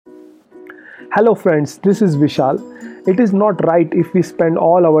Hello friends, this is Vishal. It is not right if we spend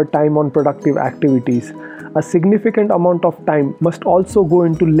all our time on productive activities. A significant amount of time must also go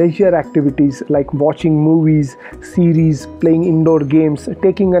into leisure activities like watching movies, series, playing indoor games,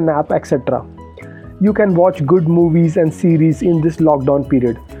 taking a nap, etc. You can watch good movies and series in this lockdown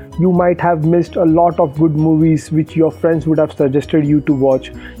period. You might have missed a lot of good movies which your friends would have suggested you to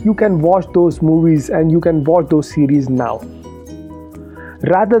watch. You can watch those movies and you can watch those series now.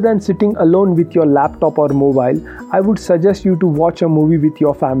 Rather than sitting alone with your laptop or mobile, I would suggest you to watch a movie with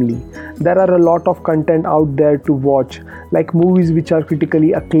your family. There are a lot of content out there to watch, like movies which are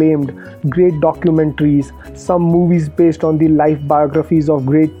critically acclaimed, great documentaries, some movies based on the life biographies of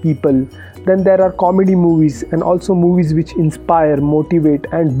great people. Then there are comedy movies and also movies which inspire, motivate,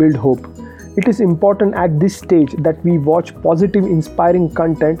 and build hope. It is important at this stage that we watch positive, inspiring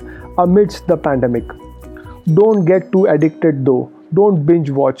content amidst the pandemic. Don't get too addicted though. Don't binge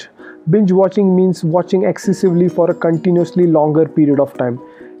watch. Binge watching means watching excessively for a continuously longer period of time.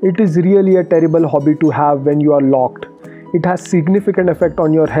 It is really a terrible hobby to have when you are locked. It has significant effect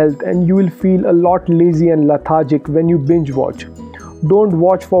on your health and you will feel a lot lazy and lethargic when you binge watch. Don't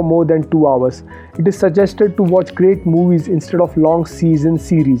watch for more than 2 hours. It is suggested to watch great movies instead of long season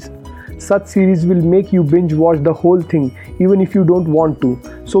series. Such series will make you binge watch the whole thing even if you don't want to.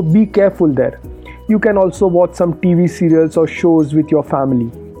 So be careful there. You can also watch some TV serials or shows with your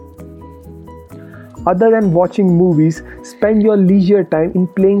family. Other than watching movies, spend your leisure time in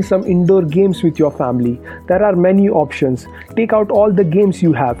playing some indoor games with your family. There are many options. Take out all the games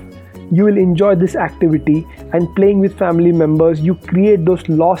you have. You will enjoy this activity, and playing with family members, you create those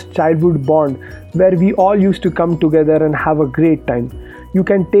lost childhood bond where we all used to come together and have a great time. You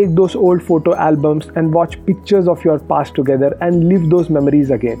can take those old photo albums and watch pictures of your past together and live those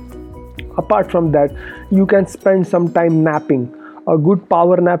memories again. Apart from that, you can spend some time napping. A good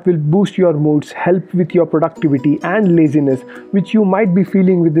power nap will boost your moods, help with your productivity and laziness, which you might be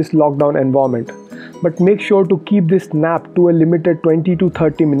feeling with this lockdown environment. But make sure to keep this nap to a limited 20 to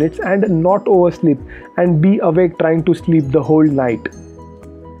 30 minutes and not oversleep and be awake trying to sleep the whole night.